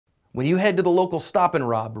When you head to the local stop and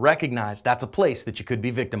rob, recognize that's a place that you could be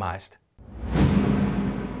victimized.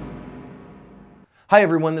 Hi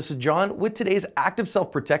everyone, this is John with today's active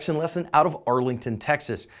self-protection lesson out of Arlington,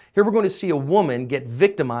 Texas. Here we're going to see a woman get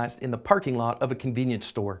victimized in the parking lot of a convenience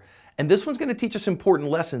store. And this one's going to teach us important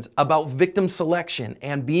lessons about victim selection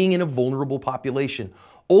and being in a vulnerable population.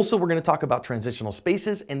 Also, we're going to talk about transitional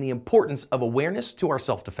spaces and the importance of awareness to our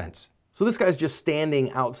self-defense. So this guy's just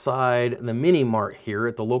standing outside the mini mart here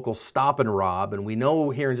at the local stop and rob, and we know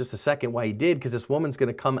here in just a second why he did, because this woman's going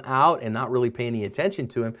to come out and not really pay any attention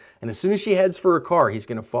to him, and as soon as she heads for her car, he's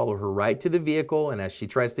going to follow her right to the vehicle, and as she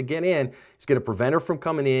tries to get in, he's going to prevent her from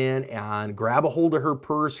coming in and grab a hold of her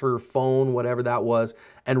purse, her phone, whatever that was,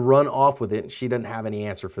 and run off with it, and she doesn't have any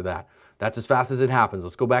answer for that. That's as fast as it happens.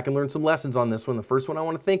 Let's go back and learn some lessons on this one. The first one I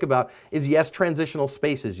want to think about is, yes, transitional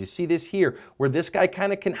spaces. You see this here where this guy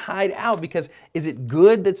kind of can hide out, because is it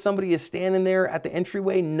good that somebody is standing there at the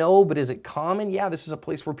entryway? No, but is it common? Yeah, this is a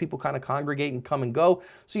place where people kind of congregate and come and go,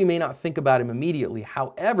 so you may not think about him immediately.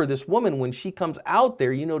 However, this woman, when she comes out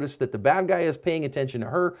there, you notice that the bad guy is paying attention to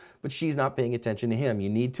her, but she's not paying attention to him. You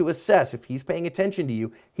need to assess if he's paying attention to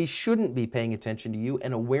you. He shouldn't be paying attention to you,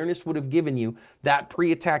 and awareness would have given you that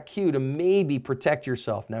pre-attack cue to maybe protect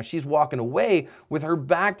yourself. Now she's walking away with her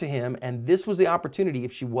back to him, and this was the opportunity,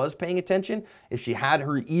 if she was paying attention, if she had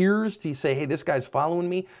her ears to say, hey, this guy's following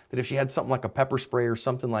me, that if she had something like a pepper spray or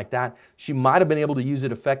something like that, she might have been able to use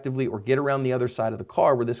it effectively or get around the other side of the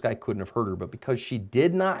car where this guy couldn't have hurt her. But because she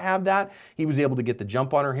did not have that, he was able to get the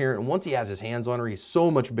jump on her here, and once he has his hands on her, he's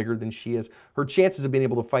so much bigger than she is. Her chances of being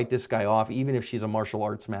able to fight this guy off, even if she's a martial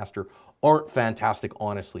arts master, aren't fantastic,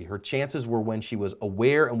 honestly. Her chances were when she was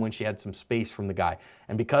aware and when she had some space from the guy.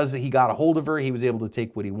 And because he got a hold of her, he was able to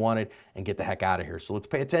take what he wanted and get the heck out of here. So let's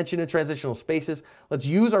pay attention to transitional spaces. Let's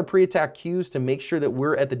use our pre-attack cues to make sure that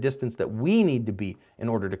we're at the distance that we need to be in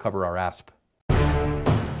order to cover our asp.